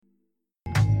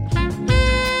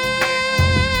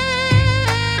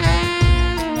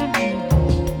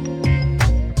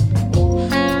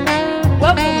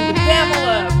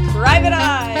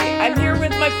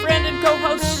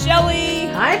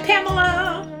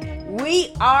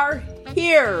We are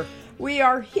here. We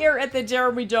are here at the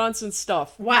Jeremy Johnson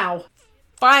stuff. Wow.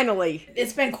 Finally.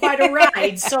 It's been quite a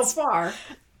ride so far.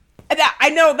 I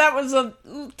know that was a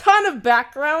ton of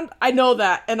background. I know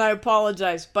that, and I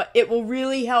apologize, but it will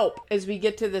really help as we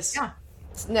get to this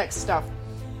next stuff.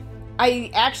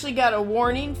 I actually got a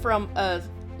warning from a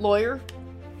lawyer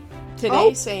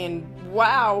today saying,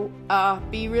 wow,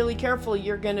 be really careful.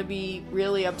 You're going to be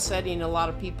really upsetting a lot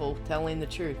of people telling the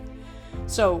truth.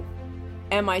 So,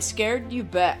 am I scared? You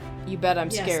bet. You bet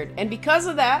I'm scared. And because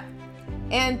of that,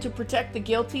 and to protect the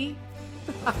guilty,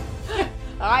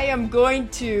 I am going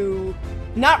to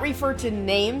not refer to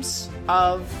names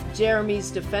of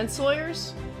Jeremy's defense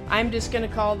lawyers. I'm just going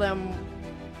to call them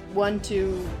 1,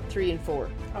 2, 3, and 4.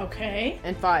 Okay.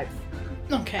 And 5.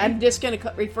 Okay. I'm just going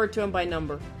to refer to them by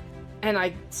number. And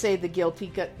I say the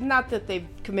guilty, not that they've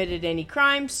committed any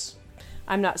crimes.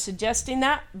 I'm not suggesting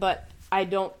that, but I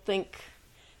don't think...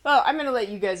 Well, I'm going to let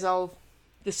you guys all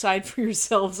decide for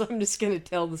yourselves. I'm just going to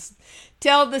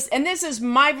tell this, and this is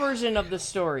my version of the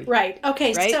story. Right.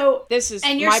 Okay. Right? So this is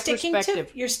you're my sticking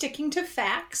perspective. You're sticking to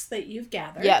facts that you've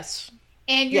gathered. Yes.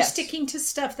 And you're sticking to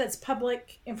stuff that's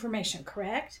public information,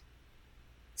 correct?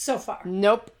 So far.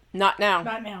 Nope. Not now.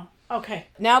 Not now. Okay.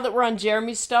 Now that we're on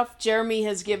Jeremy's stuff, Jeremy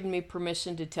has given me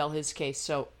permission to tell his case.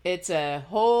 So it's a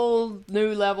whole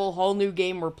new level, whole new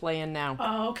game we're playing now.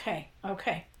 Oh, okay.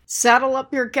 Okay. Saddle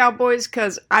up here, cowboys,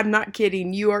 because I'm not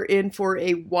kidding. You are in for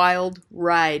a wild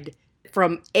ride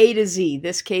from A to Z.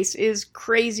 This case is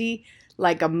crazy,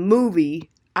 like a movie.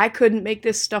 I couldn't make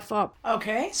this stuff up.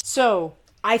 Okay. So,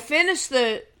 I finished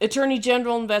the Attorney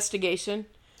General investigation,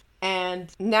 and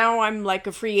now I'm like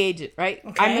a free agent, right?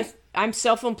 Okay. I'm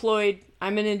self-employed.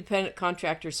 I'm an independent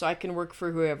contractor, so I can work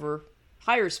for whoever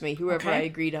hires me, whoever I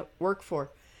agree to work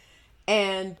for.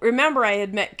 And remember, I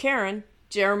had met Karen,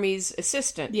 Jeremy's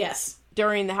assistant. Yes.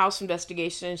 During the House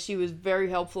investigation, and she was very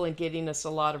helpful in getting us a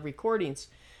lot of recordings.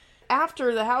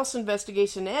 After the House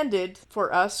investigation ended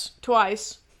for us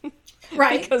twice,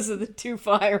 right, because of the 2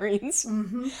 firings,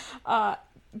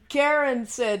 Karen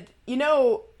said,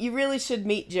 you really should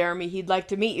meet Jeremy. He'd like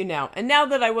to meet you now. And now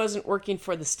that I wasn't working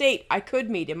for the state, I could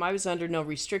meet him. I was under no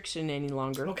restriction any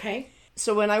longer. Okay.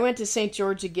 So when I went to St.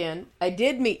 George again, I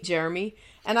did meet Jeremy,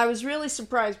 and I was really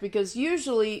surprised because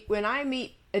usually when I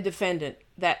meet a defendant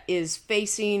that is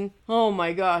facing, oh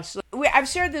my gosh, I've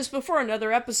shared this before in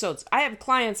other episodes. I have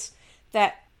clients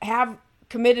that have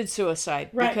committed suicide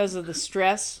because of the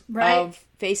stress of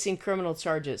facing criminal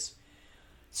charges.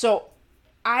 So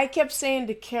I kept saying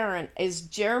to Karen, is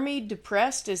Jeremy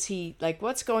depressed? Is he,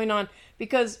 what's going on?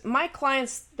 Because my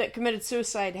clients that committed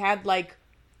suicide had,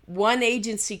 one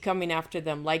agency coming after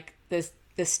them, like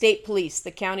the state police,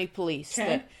 the county police,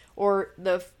 or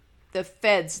the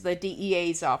feds, the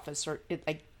DEA's office, or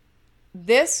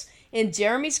this. In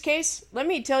Jeremy's case, let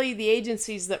me tell you the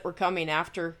agencies that were coming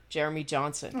after Jeremy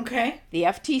Johnson. Okay. The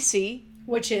FTC,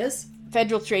 which is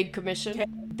Federal Trade Commission.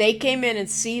 Okay. They came in and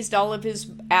seized all of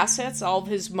his assets, all of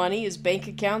his money, his bank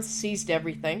accounts, seized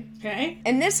everything. Okay.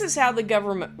 And this is how the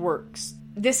government works.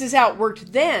 This is how it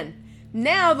worked then.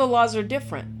 Now the laws are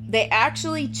different. They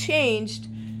actually changed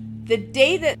the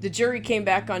day that the jury came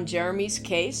back on Jeremy's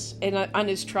case and on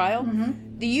his trial.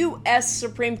 The U.S.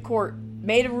 Supreme Court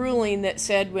made a ruling that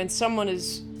said when someone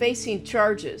is facing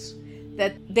charges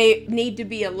that they need to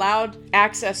be allowed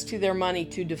access to their money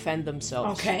to defend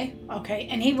themselves. Okay.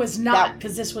 And he was not,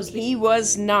 because this was... He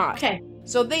was not. Okay.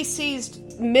 So they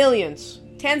seized millions,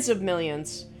 tens of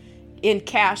millions in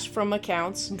cash from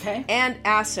accounts and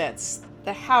assets.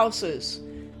 The houses,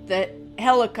 the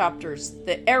helicopters,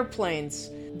 the airplanes,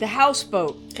 the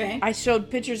houseboat. Okay. I showed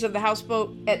pictures of the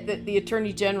houseboat that the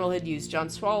Attorney General had used, John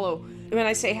Swallow. When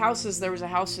I say houses, there was a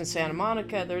house in Santa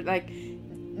Monica.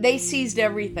 They seized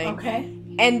everything. Okay.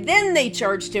 And then they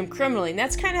charged him criminally. And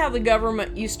that's kind of how the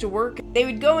government used to work. They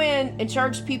would go in and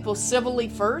charge people civilly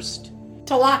first.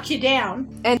 To lock you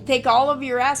down. And take all of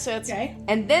your assets. Okay.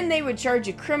 And then they would charge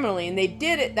you criminally. And they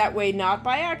did it that way, not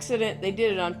by accident. They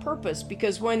did it on purpose.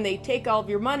 Because when they take all of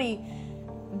your money,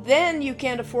 then you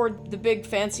can't afford the big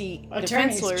fancy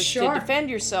defense lawyers to defend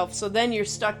yourself. So then you're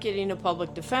stuck getting a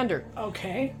public defender.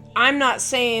 Okay. I'm not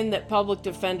saying that public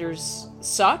defenders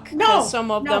suck. No.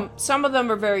 Some of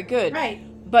them are very good. Right.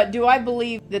 But do I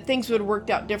believe that things would have worked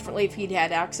out differently if he'd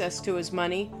had access to his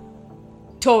money?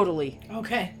 Totally.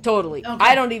 Okay. Totally. Okay.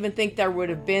 I don't even think there would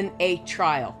have been a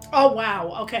trial. Oh,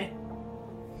 wow. Okay.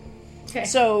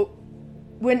 So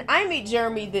when I meet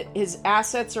Jeremy, his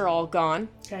assets are all gone.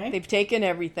 Okay. They've taken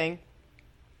everything.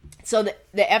 So the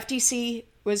FTC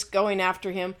was going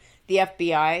after him, the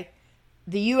FBI,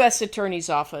 the U.S. Attorney's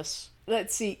Office.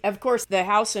 Let's see. Of course, the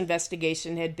House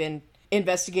investigation had been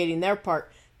investigating their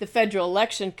part, the Federal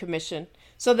Election Commission.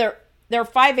 So there are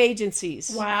 5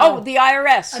 agencies. Wow. Oh, the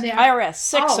IRS. IRS,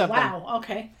 6 of them. Wow,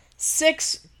 okay.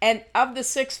 6, and of the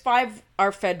 6, 5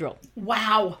 are federal.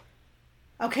 Wow.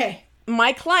 Okay.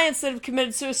 My clients that have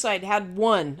committed suicide had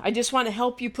 1. I just want to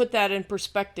help you put that in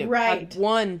perspective. Right. Had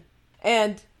 1.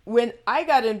 And when I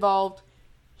got involved,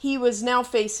 he was now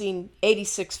facing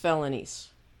 86 felonies.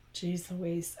 Jeez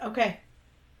Louise. Okay.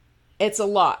 It's a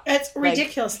lot. It's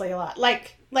ridiculously a lot.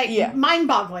 Like Yeah.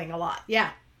 mind-boggling a lot.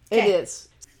 Yeah. It Okay. is.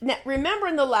 Now, remember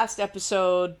in the last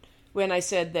episode when I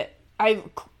said that I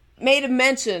made a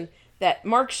mention that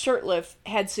Mark Shurtleff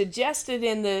had suggested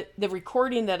in the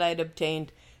recording that I'd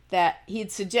obtained that he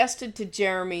had suggested to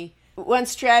Jeremy one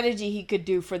strategy he could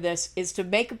do for this is to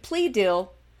make a plea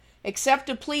deal, accept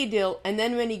a plea deal, and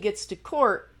then when he gets to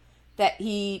court, that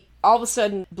he all of a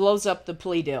sudden blows up the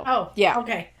plea deal. Oh, yeah.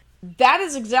 Okay. That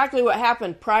is exactly what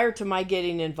happened prior to my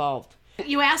getting involved.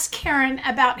 You asked Karen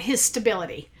about his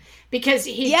stability because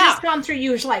he'd Yeah. just gone through.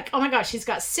 You was like, oh my gosh, he's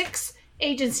got 6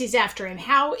 agencies after him.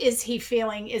 How is he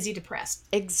feeling? Is he depressed?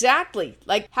 Exactly.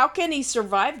 Like, how can he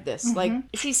survive this? Like,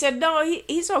 she said, no,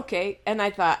 he's okay. And I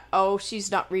thought, oh,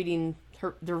 she's not reading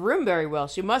the room very well.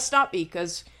 She must not be,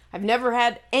 because I've never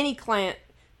had any client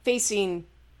facing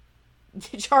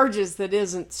charges that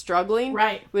isn't struggling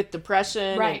Right. with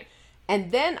depression. Right.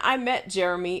 And then I met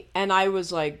Jeremy, and I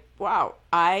was like, wow,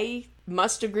 I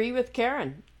must agree with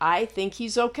Karen. I think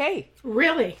he's okay.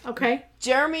 Really? Okay.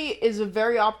 Jeremy is a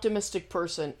very optimistic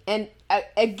person. And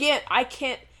again,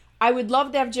 I would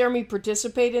love to have Jeremy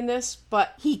participate in this,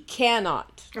 but he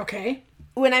cannot. Okay.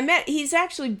 When I met, he's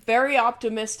actually very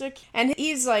optimistic. And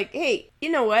he's like, hey, you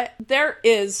know what? There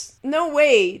is no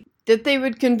way that they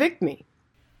would convict me.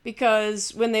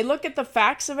 Because when they look at the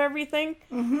facts of everything,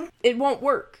 it won't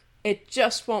work. It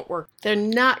just won't work. They're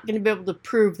not going to be able to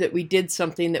prove that we did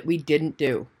something that we didn't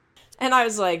do. And I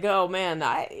was like, oh man,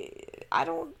 I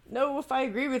don't know if I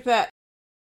agree with that.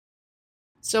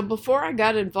 So before I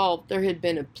got involved, there had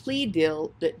been a plea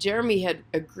deal that Jeremy had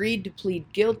agreed to plead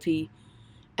guilty.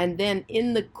 And then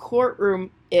in the courtroom,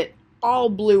 it all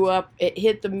blew up. It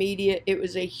hit the media. It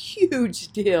was a huge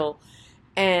deal.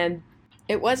 And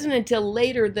it wasn't until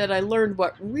later that I learned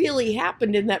what really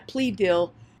happened in that plea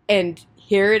deal. And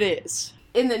here it is.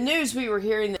 In the news, we were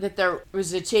hearing that there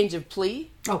was a change of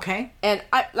plea. Okay. And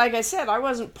like I said, I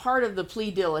wasn't part of the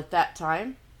plea deal at that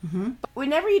time. But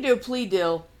whenever you do a plea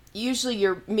deal, usually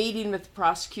you're meeting with the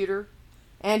prosecutor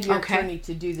and your attorney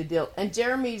to do the deal. And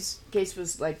Jeremy's case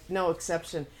was like no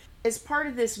exception. As part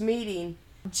of this meeting,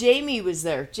 Jamie was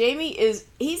there. He's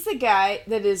the guy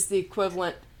that is the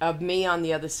equivalent of me on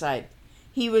the other side.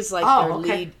 He was like their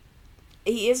lead.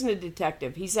 He isn't a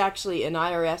detective. He's actually an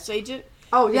IRS agent.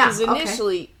 Oh, yeah. Because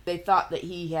initially they thought that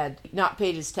he had not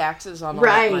paid his taxes on all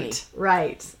that money.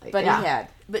 Right. But he had.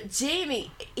 But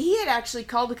Jamie, he had actually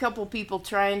called a couple people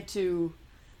trying to,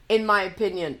 in my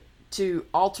opinion, to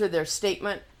alter their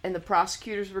statement. And the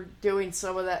prosecutors were doing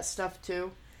some of that stuff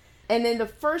too. And in the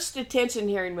first detention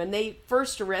hearing, when they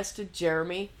first arrested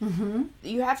Jeremy,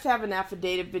 you have to have an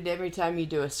affidavit every time you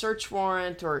do a search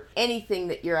warrant or anything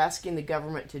that you're asking the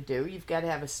government to do. You've got to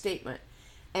have a statement.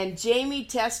 And Jamie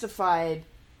testified,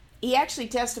 he actually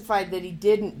testified that he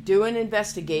didn't do an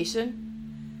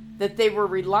investigation, that they were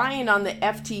relying on the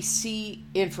FTC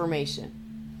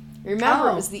information. Remember,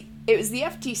 it was the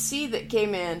FTC that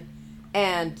came in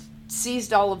and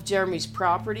seized all of Jeremy's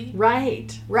property.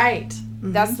 Right.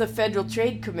 That's the Federal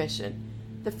Trade Commission.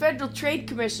 The Federal Trade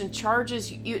Commission charges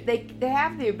you, they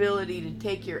have the ability to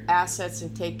take your assets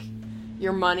and take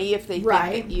your money if they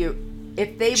think that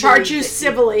if they charge you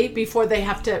civilly before they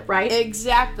have to, right?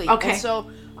 Exactly. Okay. And so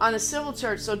on a civil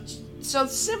charge, so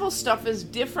civil stuff is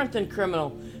different than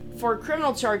criminal. For a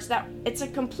criminal charge, that it's a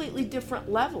completely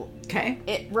different level. Okay.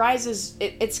 It rises.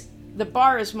 It's the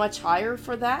bar is much higher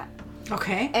for that.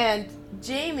 Okay. And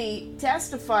Jamie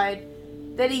testified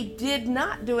that he did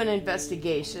not do an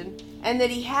investigation and that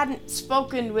he hadn't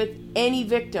spoken with any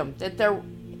victim. That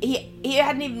he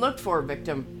hadn't even looked for a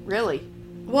victim, really.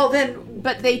 Well, then...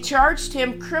 But they charged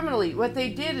him criminally. What they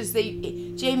did is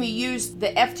Jamie used the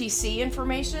FTC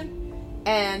information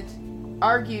and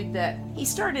argued that he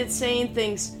started saying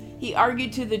things. He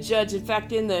argued to the judge. In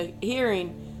fact, in the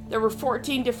hearing, there were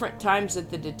 14 different times at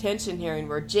the detention hearing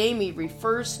where Jamie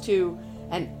refers to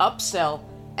an upsell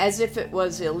as if it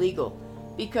was illegal.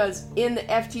 Because in the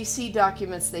FTC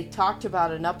documents, they talked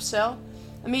about an upsell.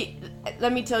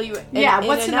 Let me tell you.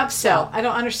 What's an upsell? I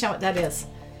don't understand what that is.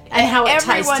 And how it ties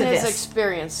to Everyone this. has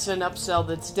experienced an upsell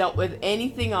that's dealt with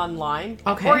anything online.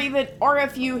 Okay. Or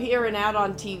if you hear an ad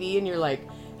on TV and you're like,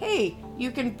 hey,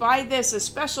 you can buy this, a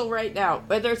special right now,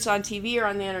 whether it's on TV or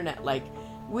on the internet. Like,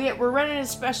 we're running a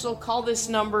special, call this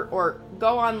number or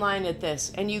go online at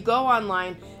this. And you go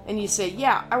online and you say,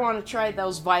 yeah, I want to try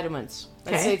those vitamins.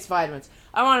 Let's say it's vitamins.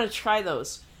 I want to try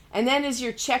those. And then as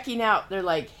you're checking out, they're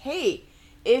like, hey,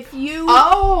 if you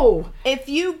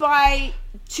buy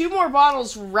 2 more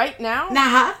bottles right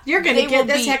now, you're going to get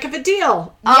this heck of a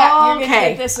deal. Yeah, you're going to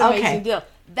get this amazing deal.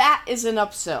 That is an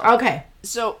upsell. Okay.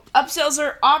 So upsells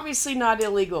are obviously not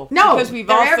illegal. No, because we've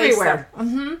all faced them.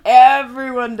 Mm-hmm.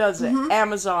 Everyone does it. Mm-hmm.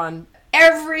 Amazon.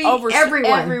 Everyone.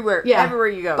 Everywhere. Yeah. Everywhere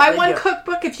you go. Buy one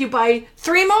cookbook. If you buy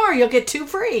 3 more, you'll get 2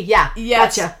 free. Yeah.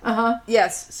 Yes. Gotcha. Uh-huh.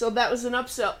 Yes. So that was an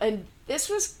upsell. And this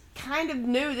was kind of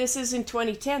new. This is in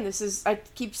 2010. I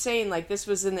keep saying, like, this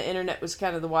was in the internet, was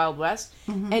kind of the Wild West.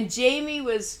 Mm-hmm. And Jamie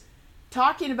was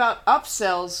talking about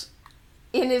upsells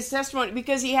in his testimony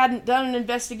because he hadn't done an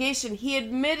investigation. He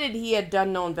admitted he had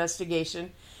done no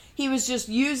investigation. He was just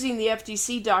using the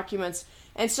FTC documents.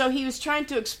 And so he was trying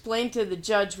to explain to the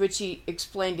judge, which he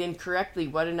explained incorrectly,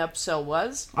 what an upsell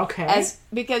was. Okay.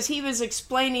 Because he was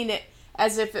explaining it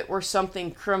as if it were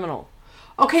something criminal.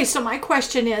 Okay, so my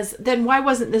question is, then why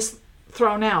wasn't this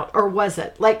thrown out? Or was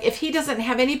it? Like, if he doesn't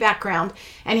have any background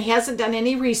and he hasn't done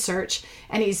any research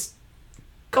and he's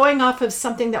going off of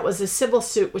something that was a civil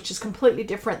suit, which is completely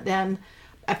different than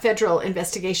a federal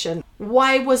investigation,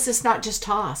 why was this not just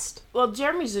tossed? Well,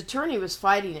 Jeremy's attorney was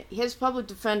fighting it. His public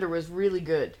defender was really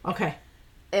good. Okay.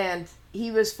 And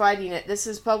he was fighting it. This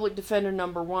is public defender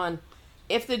number 1.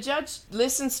 If the judge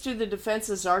listens to the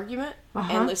defense's argument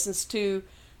and listens to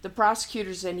the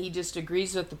prosecutors and he just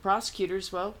agrees with the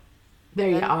prosecutors, well... There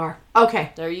you are.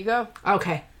 Okay. There you go.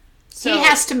 Okay. So, he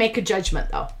has to make a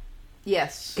judgment, though.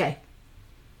 Yes. Okay.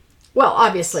 Well,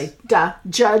 obviously,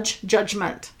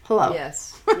 judgment. Hello.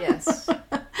 Yes.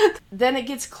 Then it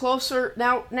gets closer.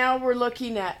 Now we're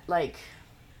looking at, like,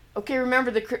 okay,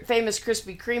 remember the famous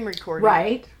Krispy Kreme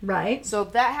recording? Right. So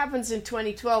that happens in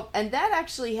 2012, and that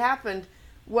actually happened.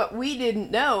 What we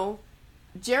didn't know,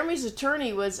 Jeremy's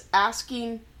attorney was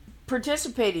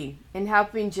participating in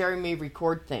helping Jeremy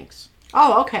record things.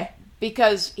 Oh, okay.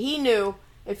 Because he knew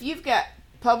if you've got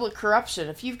public corruption,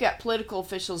 if you've got political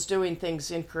officials doing things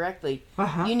incorrectly,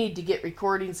 you need to get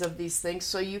recordings of these things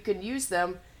so you can use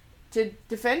them to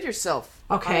defend yourself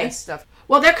on this stuff.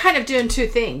 Well, they're kind of doing 2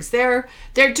 things. They're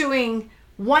doing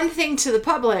one thing to the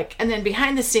public, and then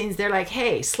behind the scenes, they're like,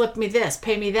 hey, slip me this,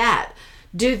 pay me that,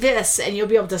 do this, and you'll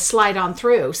be able to slide on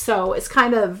through. So it's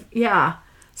kind of,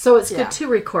 So it's good to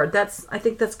record. I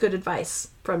think that's good advice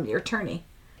from your attorney.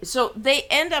 So they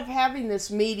end up having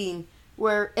this meeting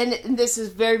where, and this is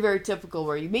very, very typical,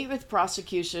 where you meet with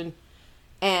prosecution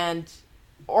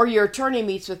or your attorney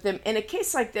meets with them. In a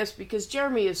case like this, because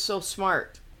Jeremy is so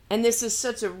smart, and this is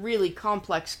such a really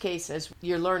complex case, as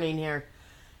you're learning here,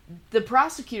 the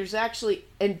prosecutors actually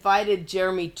invited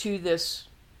Jeremy to this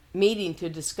meeting to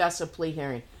discuss a plea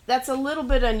hearing. That's a little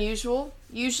bit unusual.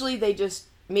 Usually they just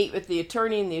meet with the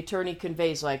attorney and the attorney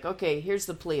conveys, like, okay, here's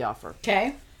the plea offer.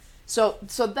 Okay. So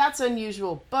that's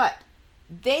unusual, but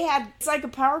it's like a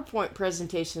PowerPoint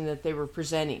presentation that they were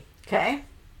presenting. Okay.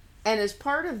 And as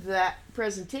part of that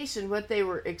presentation, what they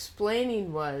were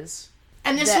explaining was...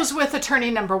 And this was with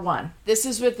attorney number 1. This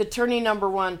is with attorney number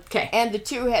 1. Okay. And the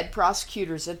 2 head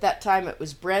prosecutors. At that time, it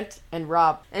was Brent and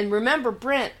Rob. And remember,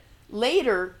 Brent,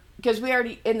 later, because we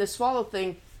already, in the Swallow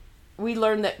thing, we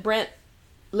learned that Brent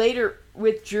later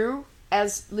withdrew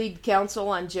as lead counsel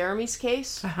on Jeremy's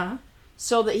case.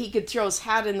 So that he could throw his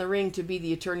hat in the ring to be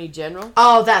the attorney general.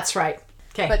 Oh, that's right.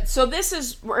 Okay. But so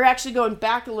we're actually going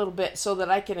back a little bit so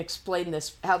that I can explain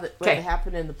this, what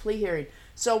happened in the plea hearing.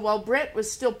 So while Brent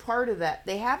was still part of that,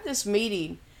 they have this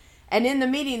meeting, and in the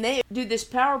meeting they do this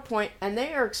PowerPoint, and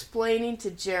they are explaining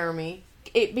to Jeremy.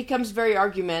 It becomes very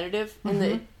argumentative,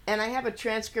 and I have a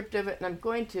transcript of it, and I'm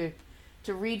going to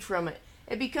read from it.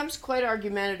 It becomes quite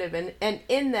argumentative, and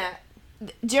in that,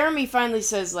 Jeremy finally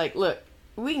says, like, look,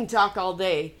 we can talk all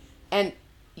day, and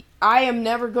I am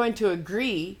never going to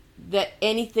agree that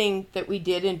anything that we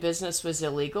did in business was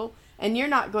illegal, and you're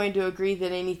not going to agree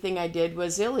that anything I did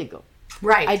was illegal.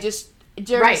 Right.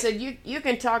 Jeremy said, you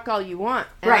can talk all you want,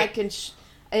 and I can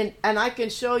and I can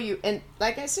show you. And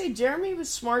like I say, Jeremy was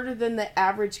smarter than the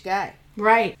average guy.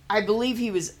 Right. I believe he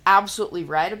was absolutely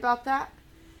right about that.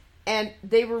 And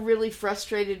they were really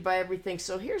frustrated by everything.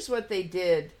 So here's what they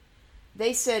did.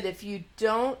 They said, if you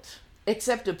don't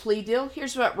accept a plea deal,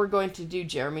 here's what we're going to do,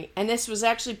 Jeremy. And this was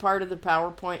actually part of the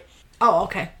PowerPoint. Oh,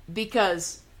 okay.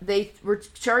 Because they were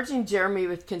charging Jeremy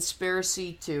with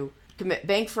conspiracy to commit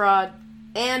bank fraud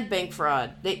and bank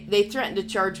fraud. They threatened to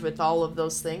charge with all of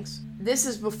those things. this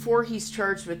is before he's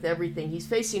charged with everything. He's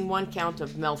facing one count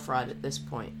of mail fraud at this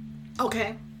point.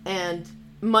 Okay. And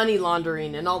money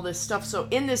laundering and all this stuff. So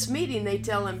in this meeting, they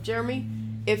tell him, Jeremy,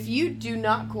 if you do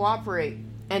not cooperate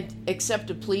and accept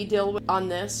a plea deal on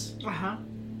this,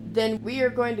 then we are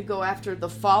going to go after the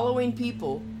following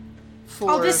people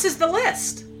for... Oh, this is the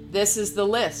list. This is the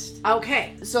list.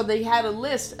 Okay. So they had a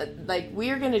list, like,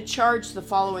 we are going to charge the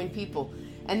following people.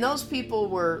 And those people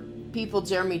were people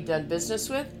Jeremy'd done business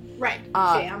with. Right.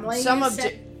 Family. Some of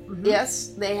Yes,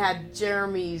 they had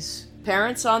Jeremy's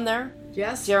parents on there.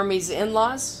 Yes. Jeremy's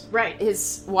in-laws. Right.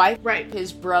 His wife. Right.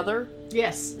 His brother.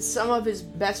 Yes. Some of his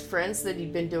best friends that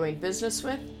he'd been doing business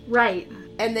with. Right.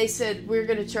 And they said, we're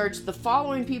going to charge the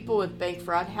following people with bank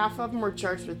fraud. Half of them were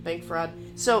charged with bank fraud.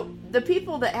 So the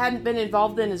people that hadn't been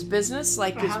involved in his business,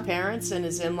 like his parents and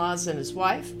his in-laws and his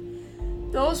wife,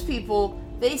 those people,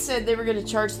 they said they were going to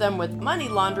charge them with money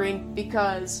laundering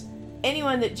because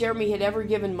anyone that Jeremy had ever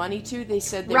given money to, they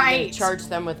said they were going to charge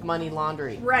them with money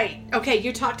laundering. Right. Okay,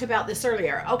 you talked about this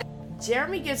earlier. Okay.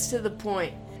 Jeremy gets to the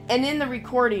point, and in the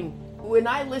recording, when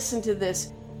I listened to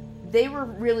this, they were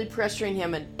really pressuring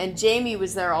him, and Jamie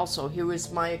was there also, who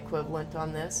was my equivalent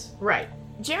on this. Right.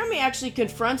 Jeremy actually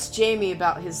confronts Jamie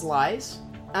about his lies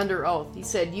under oath. He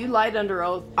said, you lied under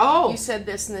oath. Oh. You said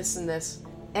this and this and this.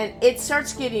 And it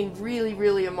starts getting really,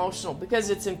 really emotional because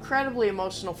it's incredibly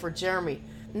emotional for Jeremy.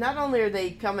 Not only are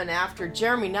they coming after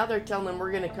Jeremy, now they're telling him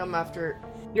we're going to come after...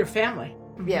 your family.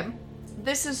 Yeah.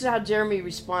 This is how Jeremy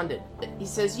responded. He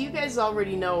says, you guys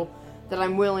already know that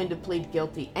I'm willing to plead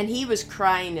guilty. And he was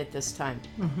crying at this time.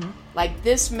 Like,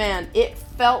 this man, it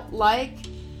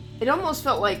almost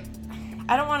felt like,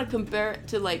 I don't want to compare it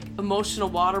to like emotional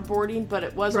waterboarding, but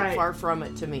it wasn't far from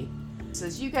it to me. He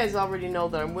says, you guys already know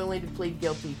that I'm willing to plead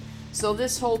guilty. So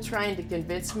this whole trying to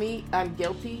convince me I'm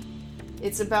guilty,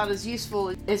 it's about as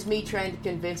useful as me trying to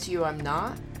convince you I'm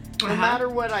not. No matter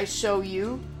what I show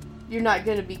you, you're not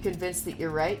going to be convinced that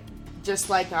you're right, just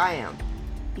like I am.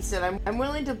 He said, I'm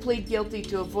willing to plead guilty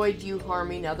to avoid you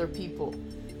harming other people.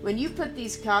 When you put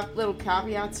these little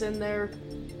caveats in there,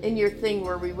 in your thing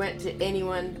where we went to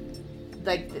anyone,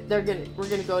 like we're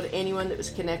gonna go to anyone that was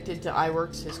connected to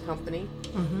iWorks, his company.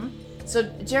 So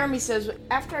Jeremy says,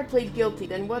 after I plead guilty,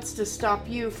 then what's to stop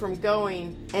you from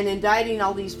going and indicting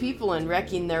all these people and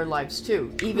wrecking their lives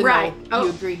too, even though you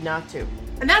agreed not to?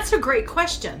 And that's a great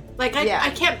question. Like, I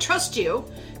can't trust you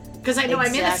because I know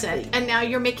I'm innocent, and now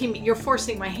you're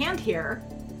forcing my hand here.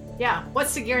 Yeah,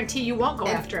 what's the guarantee you won't go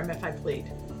after him if I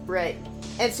plead? Right.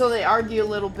 And so they argue a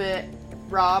little bit.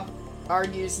 Rob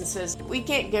argues and says, we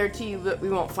can't guarantee you that we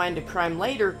won't find a crime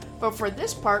later, but for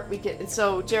this part we can. And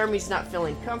so Jeremy's not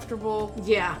feeling comfortable.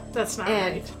 Yeah, that's not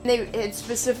right. They had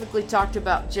specifically talked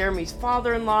about Jeremy's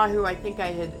father-in-law, who I think I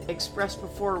had expressed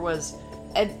before was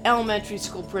an elementary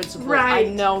school principal. Right. I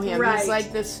know him. Right. He's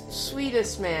like this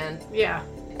sweetest man. Yeah.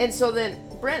 And so then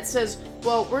Brent says,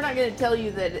 well, we're not going to tell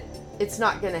you that it's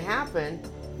not going to happen.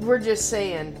 We're just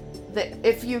saying that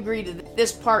if you agree to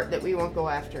this part, that we won't go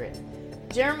after it.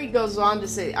 Jeremy goes on to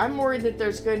say, I'm worried that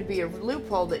there's going to be a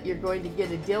loophole that you're going to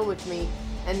get a deal with me,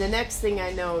 and the next thing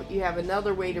I know, you have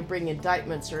another way to bring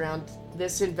indictments around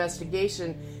this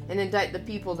investigation and indict the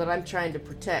people that I'm trying to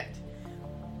protect.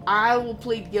 I will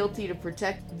plead guilty to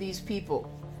protect these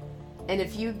people. And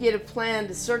if you get a plan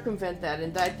to circumvent that,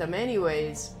 indict them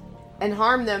anyways, and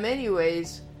harm them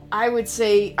anyways, I would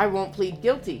say I won't plead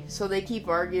guilty. So they keep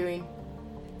arguing.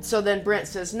 So then Brent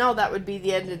says, no, that would be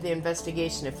the end of the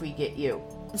investigation if we get you.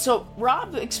 So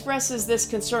Rob expresses this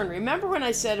concern. Remember when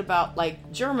I said about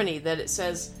like Germany, that it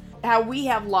says how we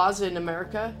have laws in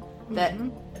America that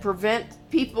prevent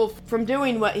people from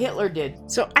doing what Hitler did.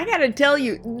 So I gotta tell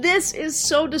you, this is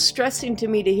so distressing to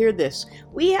me to hear this.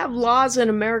 We have laws in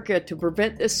America to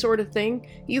prevent this sort of thing.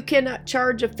 You cannot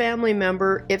charge a family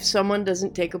member if someone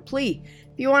doesn't take a plea.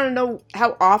 If you want to know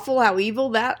how awful, how evil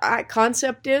that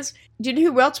concept is, do you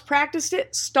know who else practiced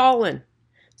it? Stalin.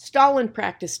 Stalin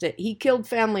practiced it. He killed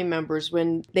family members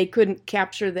when they couldn't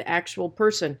capture the actual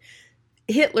person.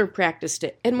 Hitler practiced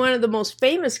it. And one of the most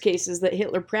famous cases that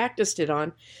Hitler practiced it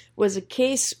on was a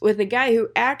case with a guy who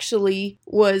actually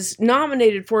was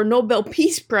nominated for a Nobel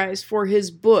Peace Prize for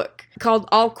his book called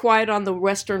All Quiet on the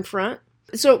Western Front.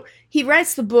 So he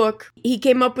writes the book. He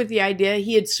came up with the idea.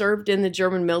 He had served in the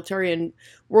German military in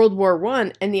World War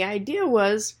I. And the idea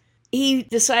was, he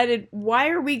decided, why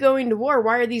are we going to war?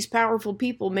 Why are these powerful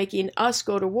people making us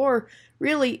go to war?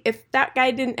 Really, if that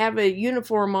guy didn't have a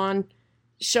uniform on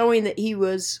showing that he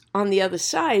was on the other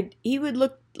side, he would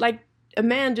look like a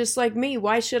man just like me.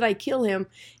 Why should I kill him?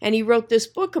 And he wrote this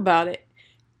book about it.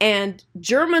 And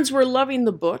Germans were loving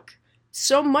the book,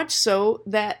 so much so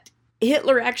that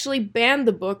Hitler actually banned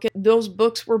the book. Those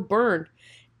books were burned.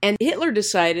 And Hitler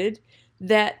decided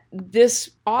that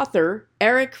this author,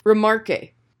 Erich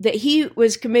Remarque, that he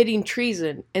was committing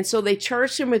treason. And so they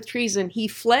charged him with treason. He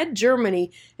fled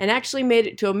Germany and actually made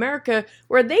it to America,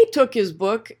 where they took his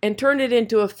book and turned it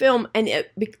into a film, and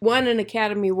it won an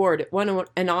Academy Award. It won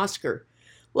an Oscar.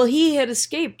 Well, he had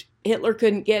escaped. Hitler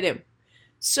couldn't get him.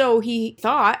 So he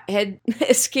thought had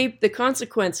escaped the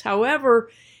consequence. However,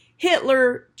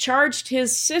 Hitler charged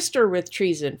his sister with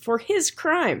treason for his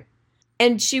crime.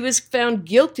 And she was found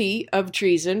guilty of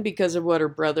treason because of what her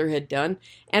brother had done.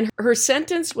 And her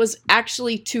sentence was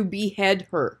actually to behead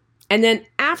her. And then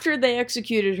after they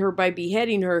executed her by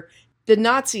beheading her, the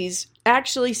Nazis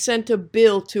actually sent a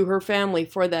bill to her family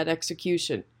for that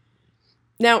execution.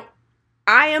 Now,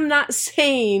 I am not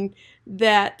saying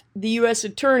that the U.S.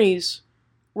 attorneys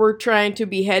were trying to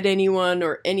behead anyone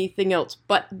or anything else,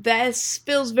 but this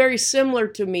feels very similar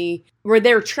to me, where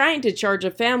they're trying to charge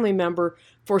a family member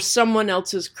for someone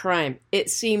else's crime. It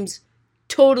seems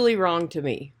totally wrong to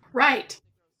me. Right.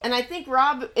 And I think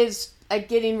Rob is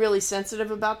getting really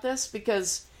sensitive about this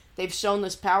because they've shown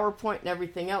this PowerPoint and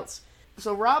everything else.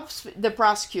 So Rob, the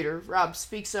prosecutor, Rob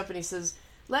speaks up and he says,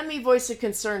 let me voice a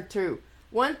concern too.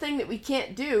 One thing that we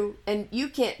can't do, and you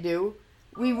can't do,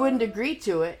 we wouldn't agree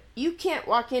to it. You can't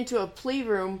walk into a plea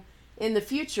room in the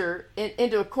future,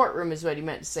 into a courtroom is what he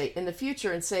meant to say, in the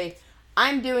future and say,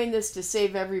 I'm doing this to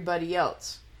save everybody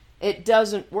else. It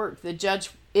doesn't work. The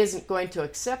judge isn't going to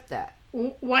accept that.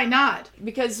 Why not?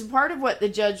 Because part of what the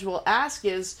judge will ask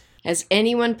is, has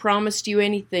anyone promised you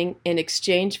anything in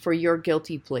exchange for your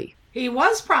guilty plea? He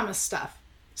was promised stuff.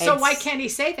 So why can't he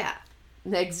say that?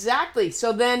 Exactly.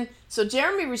 So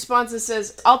Jeremy responds and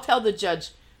says, I'll tell the judge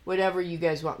whatever you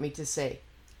guys want me to say.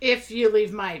 If you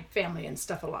leave my family and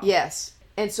stuff alone. Yes.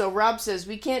 And so Rob says,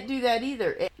 we can't do that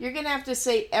either. You're going to have to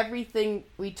say everything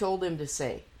we told him to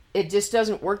say. It just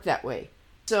doesn't work that way.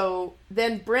 So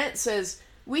then Brent says,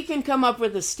 we can come up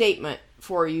with a statement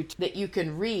for you that you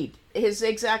can read. His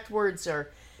exact words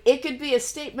are, it could be a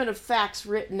statement of facts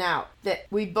written out that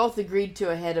we both agreed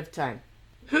to ahead of time.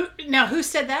 Who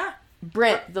said that?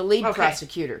 Brent, the lead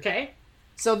prosecutor. Okay.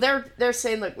 So they're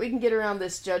saying, look, we can get around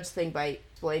this judge thing by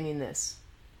explaining this.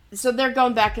 So they're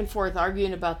going back and forth,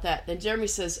 arguing about that. Then Jeremy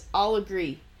says, I'll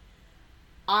agree.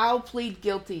 I'll plead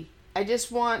guilty. I just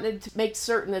wanted to make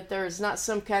certain that there is not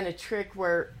some kind of trick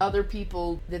where other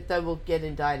people, that they will get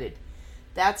indicted.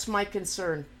 That's my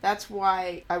concern. That's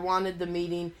why I wanted the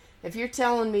meeting. If you're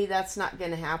telling me that's not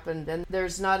going to happen, then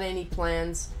there's not any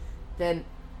plans, then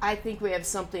I think we have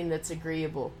something that's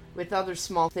agreeable. With other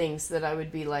small things that I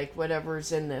would be like,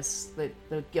 whatever's in this,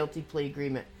 the guilty plea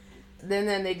agreement.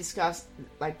 Then they discussed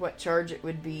like what charge it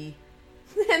would be.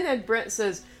 And then Brent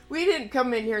says, we didn't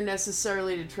come in here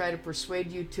necessarily to try to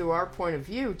persuade you to our point of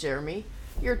view, Jeremy.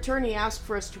 Your attorney asked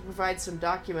for us to provide some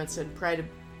documents and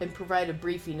provide a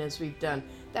briefing as we've done.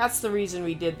 That's the reason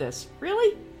we did this.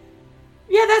 Really?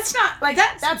 Yeah, that's not like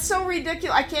that's so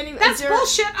ridiculous. I can't even. That's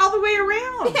bullshit all the way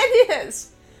around. It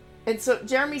is. And so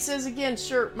Jeremy says again,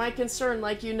 sure, my concern,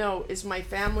 like you know, is my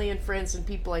family and friends and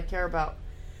people I care about.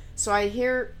 So I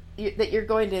hear that you're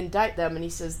going to indict them. And he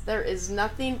says, there is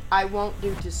nothing I won't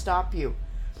do to stop you.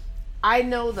 I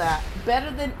know that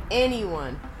better than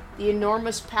anyone, the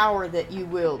enormous power that you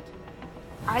wield.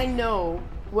 I know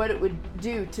what it would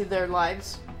do to their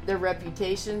lives, their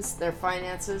reputations, their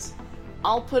finances.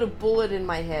 I'll put a bullet in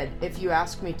my head if you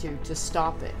ask me to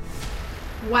stop it.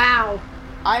 Wow.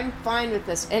 I'm fine with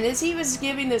this. And as he was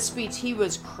giving this speech, he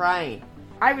was crying.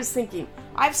 I was thinking,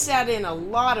 I've sat in a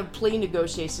lot of plea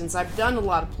negotiations. I've done a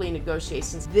lot of plea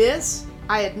negotiations. This,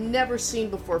 I had never seen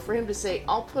before. For him to say,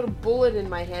 I'll put a bullet in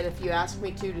my head if you ask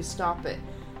me to stop it.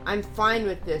 I'm fine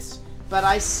with this, but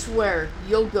I swear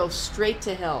you'll go straight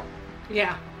to hell.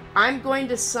 Yeah. I'm going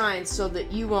to sign so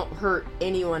that you won't hurt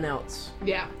anyone else.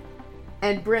 Yeah.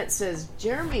 And Brent says,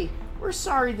 Jeremy, we're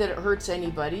sorry that it hurts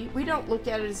anybody. We don't look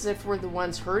at it as if we're the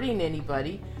ones hurting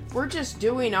anybody. We're just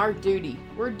doing our duty.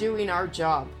 We're doing our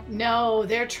job. No,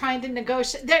 they're trying to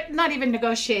negotiate. They're not even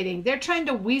negotiating. They're trying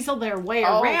to weasel their way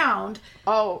around.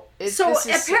 It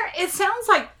sounds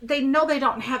like they know they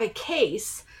don't have a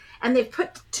case, and they've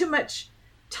put too much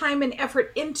time and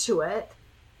effort into it,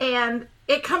 and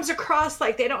it comes across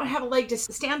like they don't have a leg to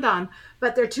stand on,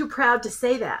 but they're too proud to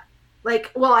say that.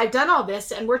 Like, well, I've done all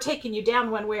this, and we're taking you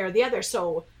down one way or the other,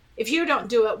 so if you don't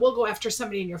do it, we'll go after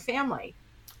somebody in your family.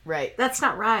 Right. That's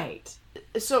not right.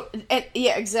 So,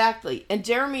 yeah, exactly. And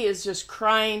Jeremy is just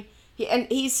crying.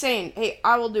 He's saying, hey,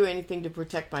 I will do anything to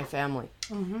protect my family.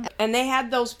 Mm-hmm. And they had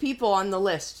those people on the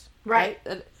list. Right.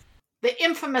 The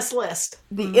infamous list.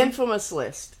 The infamous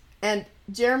list. And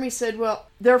Jeremy said, well,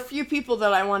 there are a few people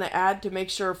that I want to add to make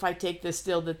sure if I take this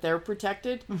deal that they're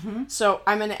protected. Mm-hmm. So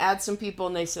I'm going to add some people.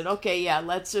 And they said, okay, yeah,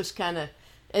 let's just kind of,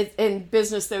 in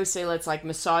business, they would say, let's like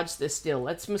massage this deal.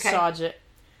 Let's massage it.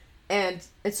 And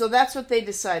so that's what they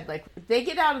decide. Like, they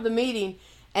get out of the meeting,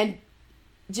 and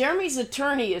Jeremy's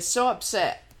attorney is so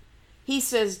upset. He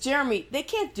says, Jeremy, they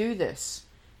can't do this.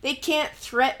 They can't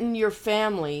threaten your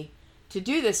family to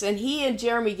do this. And he and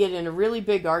Jeremy get in a really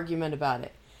big argument about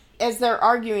it. As they're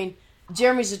arguing,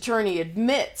 Jeremy's attorney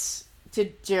admits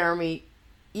to Jeremy,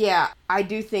 yeah, I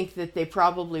do think that they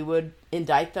probably would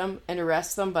indict them and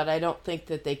arrest them, but I don't think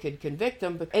that they could convict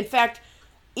them. But in fact,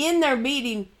 in their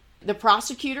meeting, the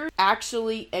prosecutor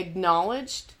actually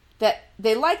acknowledged that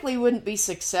they likely wouldn't be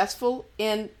successful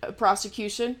in a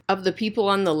prosecution of the people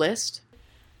on the list,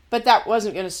 but that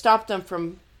wasn't going to stop them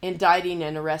from indicting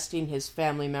and arresting his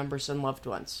family members and loved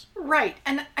ones. Right.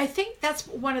 And I think that's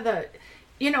one of the,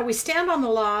 we stand on the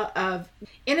law of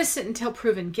innocent until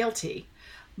proven guilty.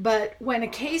 But when a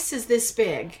case is this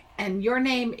big and your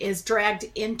name is dragged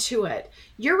into it,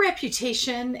 your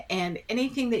reputation and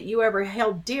anything that you ever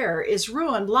held dear is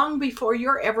ruined long before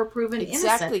you're ever proven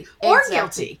innocent or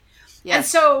guilty. Yes. And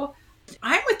so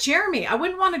I'm with Jeremy. I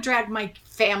wouldn't want to drag my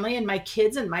family and my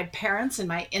kids and my parents and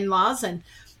my in-laws and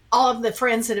all of the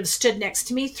friends that have stood next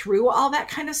to me through all that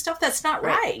kind of stuff. That's not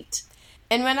right.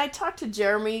 And when I talked to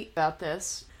Jeremy about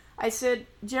this, I said,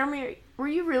 Jeremy, were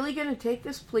you really going to take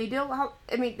this plea deal?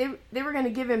 They were going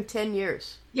to give him 10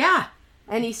 years. Yeah.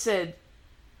 And he said,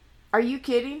 are you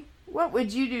kidding? What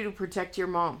would you do to protect your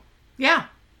mom? Yeah,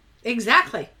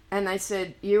 exactly. And I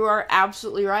said, you are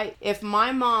absolutely right. If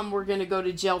my mom were going to go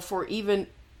to jail for even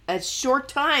a short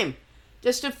time,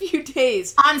 just a few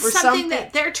days. On something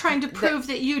that they're trying to prove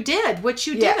that you did, which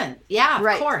you didn't. Yeah,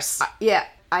 right. Of course. Yeah,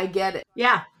 I get it.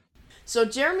 Yeah. So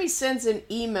Jeremy sends an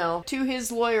email to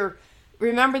his lawyer.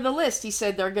 Remember the list. He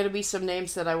said there are going to be some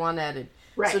names that I want added.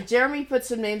 Right. So Jeremy put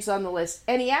some names on the list.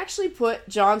 And he actually put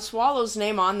John Swallow's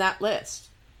name on that list.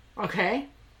 Okay.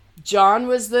 John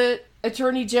was the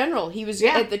attorney general. He was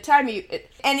at the time.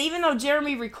 And even though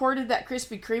Jeremy recorded that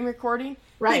Krispy Kreme recording,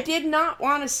 he did not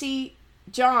want to see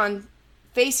John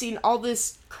facing all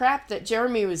this crap that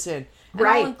Jeremy was in. And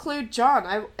I'll include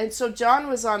John. And so John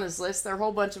was on his list. There are a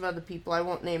whole bunch of other people. I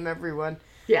won't name everyone.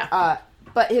 Yeah.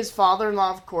 But his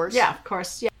father-in-law, of course. Yeah, of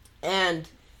course. Yeah. And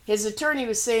his attorney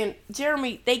was saying,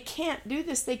 Jeremy, they can't do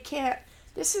this. They can't.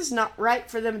 This is not right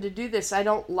for them to do this. I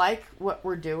don't like what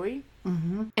we're doing.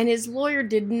 Mm-hmm. And his lawyer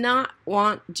did not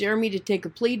want Jeremy to take a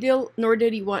plea deal, nor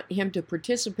did he want him to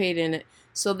participate in it.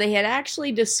 So they had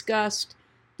actually discussed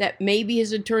that maybe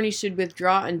his attorney should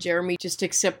withdraw and Jeremy just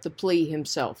accept the plea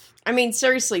himself. I mean,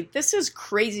 seriously, this is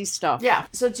crazy stuff. Yeah.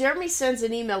 So Jeremy sends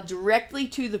an email directly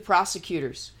to the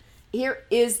prosecutors. Here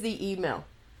is the email.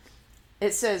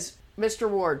 It says, Mr.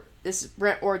 Ward, this is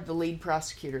Brent Ward, the lead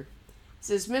prosecutor. It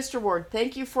says, Mr. Ward,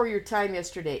 thank you for your time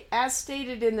yesterday. As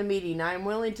stated in the meeting, I am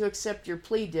willing to accept your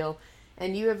plea deal,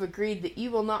 and you have agreed that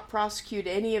you will not prosecute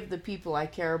any of the people I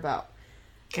care about.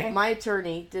 Okay. My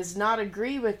attorney does not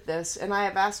agree with this, and I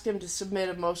have asked him to submit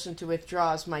a motion to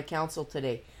withdraw as my counsel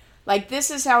today. Like, this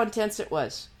is how intense it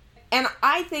was. And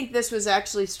I think this was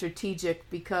actually strategic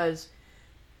because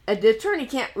the attorney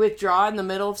can't withdraw in the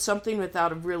middle of something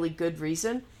without a really good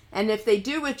reason. And if they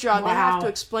do withdraw, they have to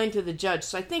explain to the judge.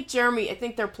 So I think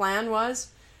their plan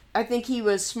was, I think he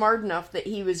was smart enough that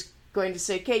he was going to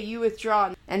say, okay, you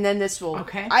withdraw, and then this will.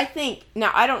 Okay. I think,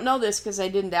 now I don't know this because I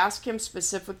didn't ask him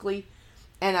specifically,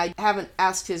 and I haven't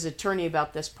asked his attorney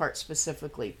about this part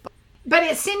specifically. But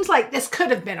it seems like this could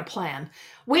have been a plan.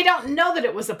 We don't know that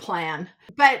it was a plan,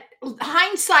 but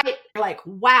hindsight, like,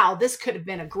 wow, this could have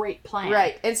been a great plan.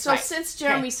 Right. And so since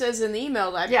Jeremy says in the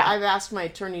email that I've asked my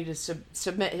attorney to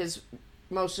submit his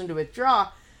motion to withdraw,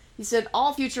 he said,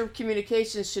 all future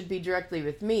communications should be directly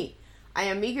with me. I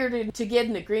am eager to get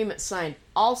an agreement signed.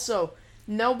 Also,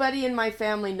 nobody in my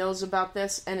family knows about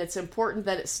this, and it's important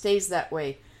that it stays that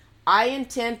way. I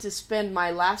intend to spend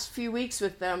my last few weeks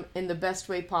with them in the best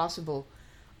way possible.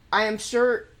 I am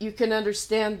sure you can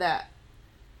understand that.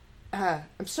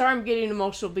 I'm sorry I'm getting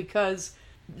emotional because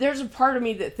there's a part of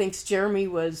me that thinks Jeremy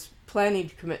was planning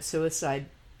to commit suicide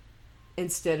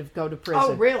instead of go to prison.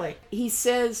 Oh, really? He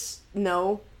says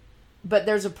no, but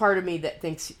there's a part of me that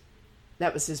thinks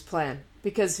that was his plan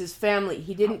because his family,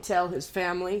 he didn't tell his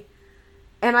family.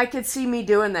 And I could see me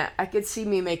doing that. I could see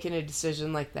me making a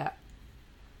decision like that.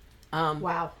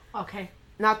 Wow. Okay.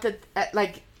 Not that,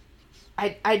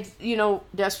 I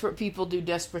desperate people do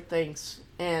desperate things.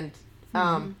 And,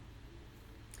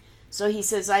 so he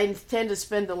says, I intend to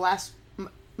spend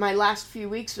my last few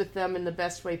weeks with them in the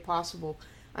best way possible.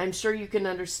 I'm sure you can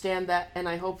understand that, and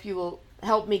I hope you will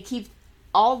help me keep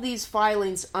all these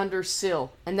filings under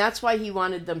seal. And that's why he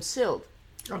wanted them sealed.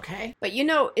 Okay. But you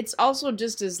know, it's also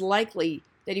just as likely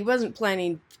that he wasn't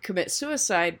planning to commit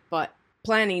suicide, but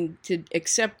planning to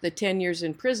accept the 10 years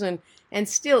in prison. And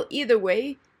still, either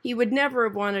way, he would never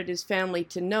have wanted his family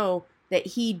to know that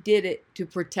he did it to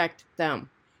protect them.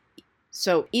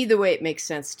 So either way, it makes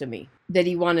sense to me that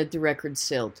he wanted the record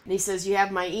sealed. And he says, you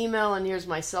have my email and here's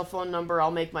my cell phone number.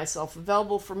 I'll make myself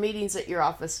available for meetings at your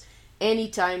office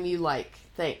anytime you like.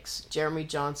 Thanks, Jeremy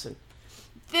Johnson.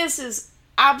 This is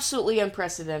absolutely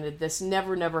unprecedented. This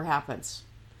never happens.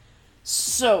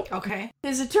 So, okay.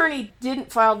 His attorney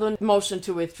didn't file the motion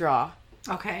to withdraw.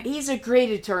 Okay. He's a great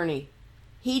attorney.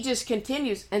 He just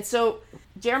continues. And so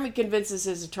Jeremy convinces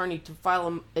his attorney to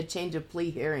file a change of plea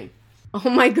hearing. Oh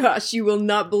my gosh, you will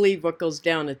not believe what goes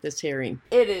down at this hearing.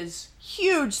 It is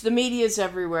huge. The media is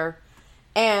everywhere.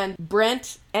 And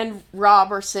Brent and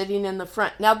Rob are sitting in the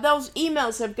front. Now, those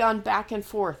emails have gone back and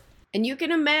forth. And you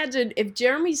can imagine if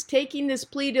Jeremy's taking this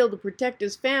plea deal to protect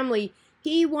his family,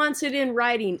 he wants it in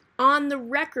writing on the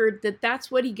record that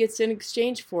that's what he gets in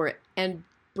exchange for it. And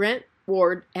Brent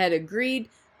Ward had agreed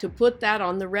to put that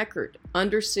on the record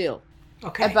under seal.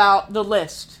 Okay. About the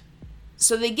list.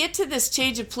 So they get to this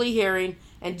change of plea hearing,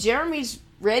 and Jeremy's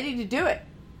ready to do it.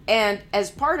 And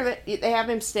as part of it, they have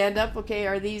him stand up.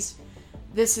 Okay,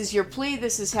 this is your plea.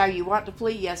 This is how you want to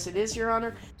plead. Yes, it is, Your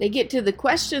Honor. They get to the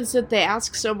questions that they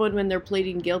ask someone when they're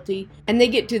pleading guilty, and they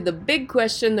get to the big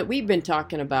question that we've been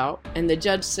talking about. And the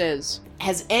judge says,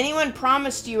 has anyone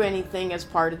promised you anything as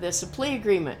part of this, a plea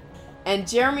agreement? And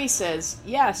Jeremy says,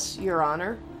 yes, Your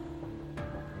Honor.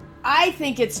 I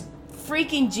think it's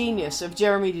freaking genius of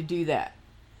Jeremy to do that.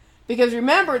 Because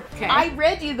remember, okay. I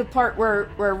read you the part where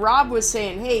Rob was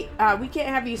saying, hey, we can't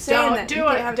have you saying that.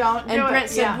 And Brent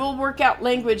said, we'll work out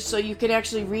language so you can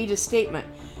actually read a statement.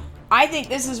 I think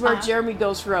this is where Jeremy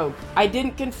goes rogue. I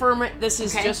didn't confirm it. This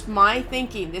is just my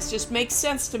thinking. This just makes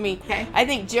sense to me. Okay. I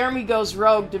think Jeremy goes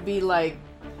rogue to be like,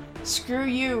 screw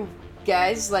you,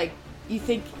 guys. Like, you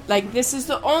think, like, this is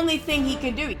the only thing he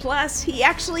can do. Plus, he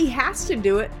actually has to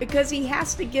do it because he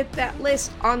has to get that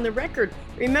list on the record.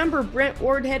 Remember, Brent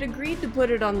Ward had agreed to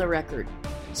put it on the record.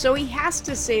 So he has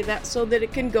to say that so that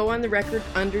it can go on the record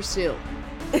under seal.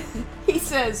 He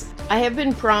says, I have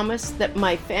been promised that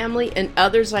my family and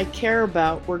others I care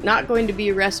about were not going to be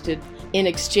arrested in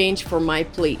exchange for my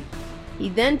plea. He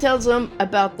then tells them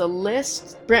about the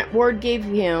list Brent Ward gave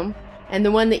him and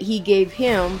the one that he gave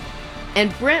him.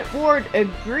 And Brent Ward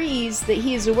agrees that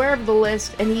he is aware of the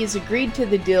list and he has agreed to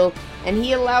the deal, and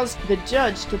he allows the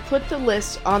judge to put the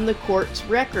lists on the court's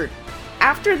record.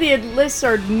 After the lists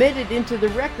are admitted into the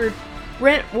record,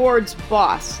 Brent Ward's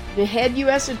boss, the head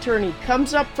U.S. attorney,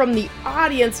 comes up from the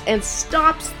audience and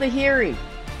stops the hearing.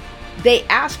 They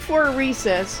ask for a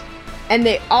recess, and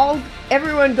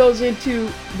everyone goes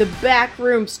into the back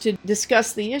rooms to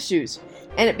discuss the issues.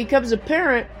 And it becomes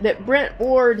apparent that Brent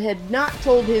Ward had not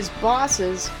told his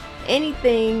bosses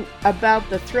anything about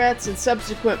the threats and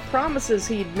subsequent promises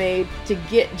he'd made to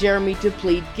get Jeremy to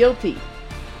plead guilty.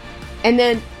 And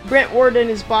then Brent Ward and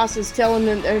his bosses tell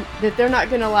him that they're not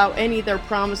going to allow any of their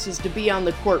promises to be on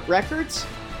the court records,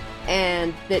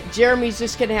 and that Jeremy's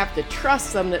just going to have to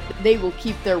trust them that they will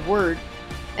keep their word.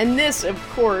 And this, of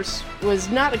course, was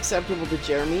not acceptable to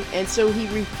Jeremy, and so he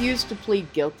refused to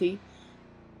plead guilty.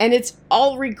 And it's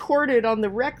all recorded on the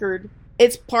record.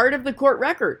 It's part of the court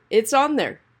record. It's on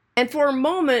there. And for a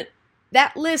moment,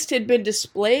 that list had been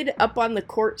displayed up on the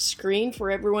court screen for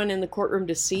everyone in the courtroom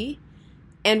to see.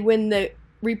 And when the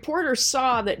reporter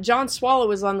saw that John Swallow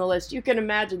was on the list, you can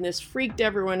imagine this freaked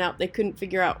everyone out. They couldn't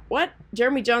figure out, what?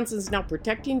 Jeremy Johnson's now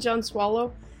protecting John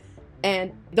Swallow?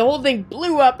 And the whole thing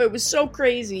blew up. It was so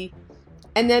crazy.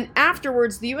 And then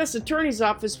afterwards, the U.S. Attorney's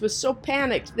Office was so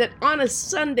panicked that on a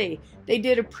Sunday, they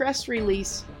did a press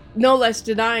release, no less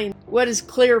denying what is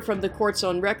clear from the court's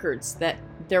own records, that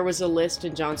there was a list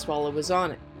and John Swallow was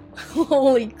on it.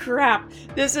 Holy crap.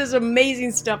 This is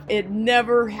amazing stuff. It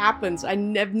never happens. I've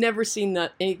never seen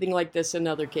anything like this in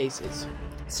other cases.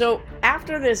 So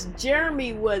after this,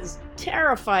 Jeremy was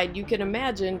terrified, you can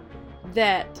imagine,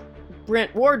 that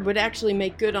Brent Ward would actually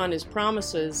make good on his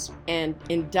promises and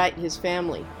indict his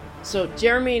family. So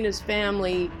Jeremy and his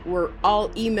family were all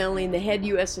emailing the head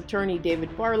U.S. attorney,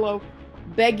 David Barlow,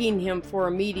 begging him for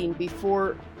a meeting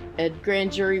before a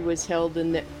grand jury was held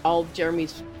and that all of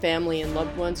Jeremy's family and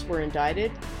loved ones were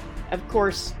indicted. Of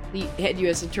course, the head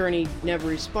U.S. attorney never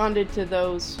responded to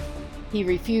those. He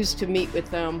refused to meet with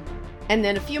them. And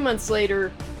then a few months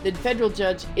later, the federal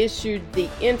judge issued the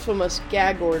infamous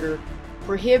gag order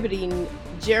prohibiting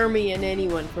Jeremy and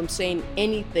anyone from saying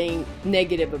anything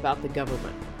negative about the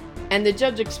government. And the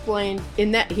judge explained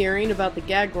in that hearing about the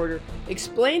gag order,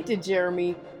 explained to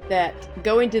Jeremy that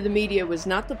going to the media was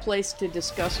not the place to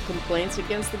discuss complaints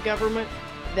against the government,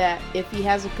 that if he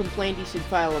has a complaint, he should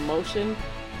file a motion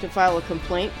to file a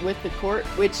complaint with the court,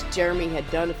 which Jeremy had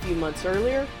done a few months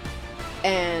earlier.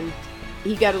 And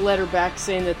he got a letter back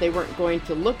saying that they weren't going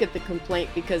to look at the complaint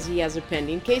because he has a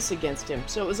pending case against him.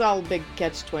 So it was all a big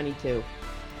catch-22.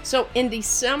 So in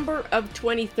December of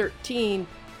 2013,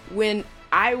 when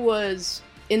I was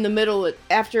in the middle,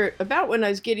 after about when I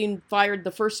was getting fired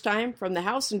the first time from the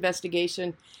House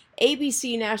investigation,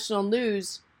 ABC National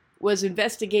News was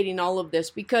investigating all of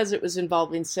this because it was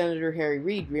involving Senator Harry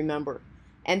Reid, remember.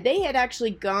 And they had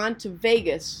actually gone to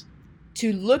Vegas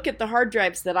to look at the hard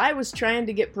drives that I was trying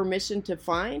to get permission to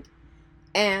find.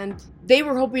 And they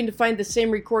were hoping to find the same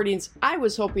recordings I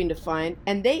was hoping to find.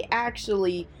 And they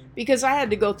actually, because I had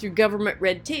to go through government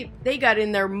red tape, they got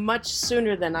in there much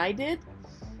sooner than I did.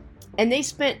 And they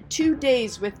spent 2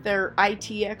 days with their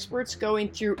IT experts going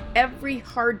through every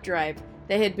hard drive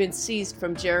that had been seized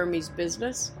from Jeremy's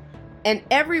business. And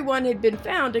everyone had been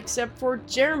found except for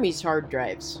Jeremy's hard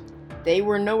drives. They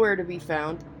were nowhere to be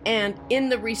found. And in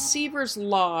the receiver's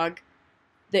log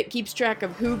that keeps track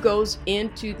of who goes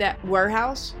into that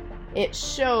warehouse, it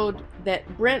showed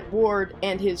that Brent Ward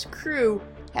and his crew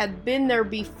had been there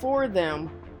before them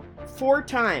 4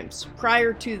 times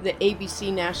prior to the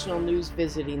ABC National News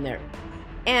visiting there.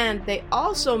 And they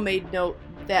also made note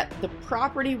that the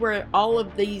property where all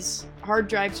of these hard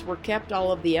drives were kept,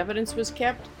 all of the evidence was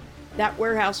kept, that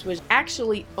warehouse was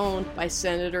actually owned by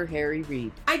Senator Harry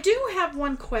Reid. I do have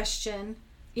one question.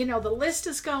 You know, the list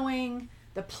is going,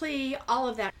 the plea, all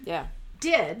of that. Yeah.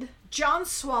 Did John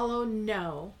Swallow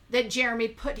know that Jeremy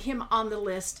put him on the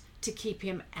list to keep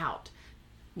him out?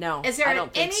 No, Is there I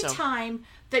don't think any so. time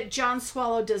that John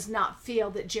Swallow does not feel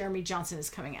that Jeremy Johnson is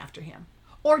coming after him?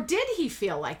 Or did he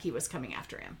feel like he was coming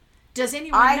after him? Does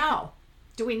anyone know?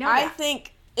 Do we know I that?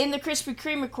 think in the Krispy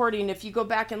Kreme recording, if you go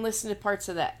back and listen to parts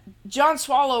of that, John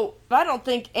Swallow, I don't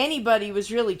think anybody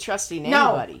was really trusting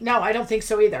anybody. No, I don't think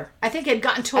so either. I think it had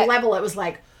gotten to a level it was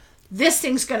like, this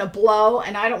thing's going to blow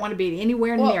and I don't want to be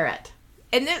anywhere near it.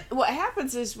 And then what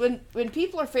happens is when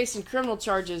people are facing criminal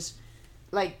charges,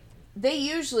 like they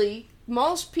usually,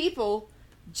 most people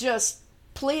just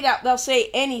plead out, they'll say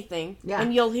anything. Yeah.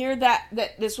 And you'll hear that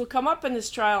this will come up in this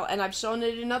trial, and I've shown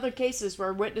it in other cases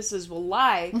where witnesses will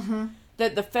lie,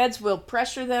 that the feds will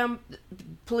pressure them, the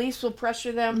police will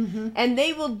pressure them, and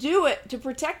they will do it to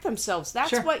protect themselves.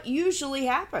 That's what usually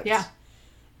happens. Yeah.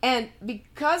 And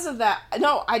because of that,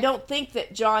 no, I don't think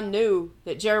that John knew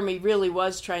that Jeremy really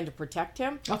was trying to protect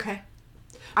him. Okay.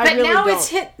 I But really now don't.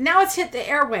 it's hit the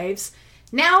airwaves.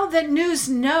 Now the news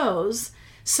knows,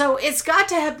 so it's got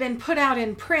to have been put out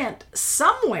in print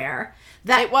somewhere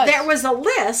that It was. there was a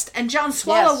list and John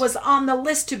Swallow Yes. was on the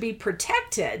list to be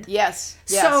protected. Yes.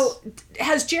 So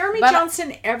has Jeremy But-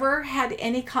 Johnson ever had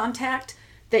any contact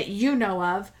that you know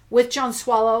of with John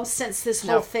Swallow since this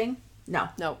whole No. thing? No.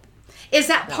 No. Is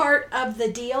that part of the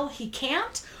deal? He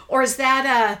can't? Or is that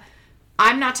a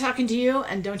I'm not talking to you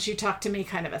and don't you talk to me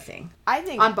kind of a thing? I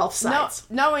think On both sides.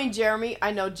 Knowing Jeremy,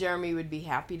 I know Jeremy would be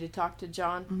happy to talk to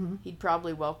John. He'd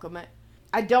probably welcome it.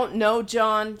 I don't know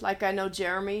John like I know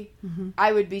Jeremy.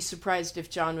 I would be surprised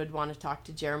if John would want to talk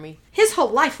to Jeremy. His whole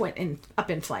life went up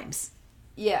in flames.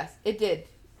 Yes, it did.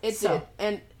 It So- did.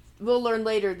 And we'll learn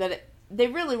later that they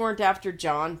really weren't after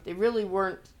John. They really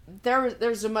weren't.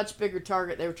 There's a much bigger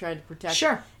target they were trying to protect.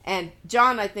 Sure. And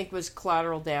John, I think, was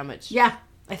collateral damage. Yeah,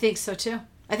 I think so too.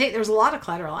 I think there was a lot of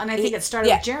collateral, and I think it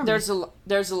started with Jeremy. There's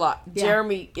a lot. Yeah.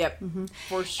 Jeremy, yep,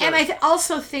 for sure. And I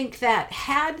also think that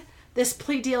had this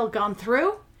plea deal gone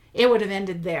through, it would have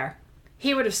ended there.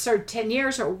 He would have served 10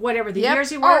 years or whatever the Yep. years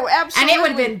he were. Oh, absolutely. And it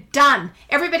would have been done.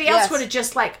 Everybody else Yes. would have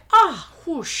just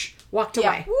whoosh, walked Yeah.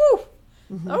 away. Woo!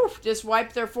 Oh, just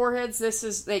wipe their foreheads. This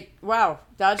is wow,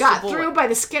 dodged Got the bullet. through by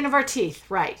the skin of our teeth.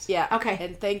 Right. Yeah. Okay.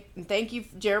 And thank you,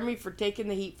 Jeremy, for taking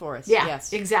the heat for us. Yeah,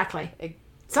 Yes. exactly. It-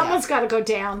 Someone's got to go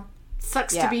down.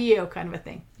 Sucks Yeah. to be you kind of a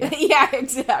thing. Yeah,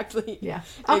 exactly. Yeah.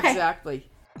 Okay. Exactly.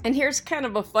 And here's kind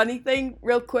of a funny thing,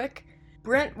 real quick.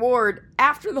 Brent Ward,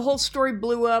 after the whole story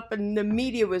blew up and the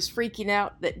media was freaking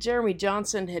out that Jeremy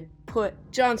Johnson had put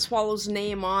John Swallow's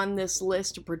name on this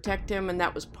list to protect him, and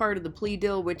that was part of the plea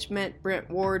deal, which meant Brent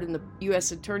Ward and the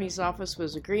U.S. Attorney's Office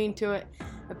was agreeing to it.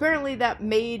 Apparently that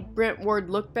made Brent Ward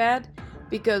look bad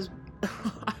because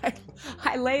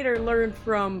I later learned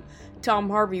from Tom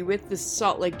Harvey with the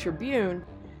Salt Lake Tribune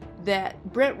that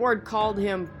Brent Ward called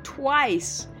him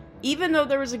twice even though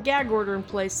there was a gag order in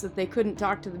place that they couldn't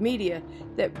talk to the media,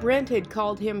 that Brent had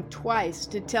called him twice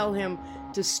to tell him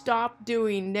to stop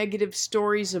doing negative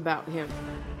stories about him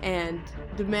and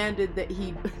demanded that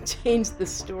he change the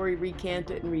story,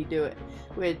 recant it, and redo it,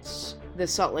 which the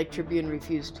Salt Lake Tribune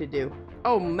refused to do.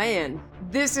 Oh man,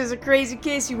 this is a crazy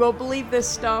case. You won't believe this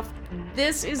stuff.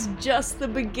 This is just the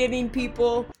beginning,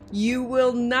 people. You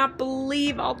will not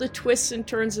believe all the twists and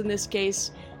turns in this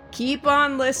case. Keep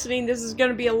on listening. This is going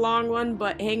to be a long one,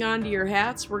 but hang on to your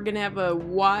hats. We're going to have a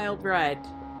wild ride.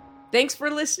 Thanks for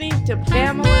listening to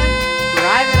Pamela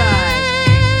Private Eye.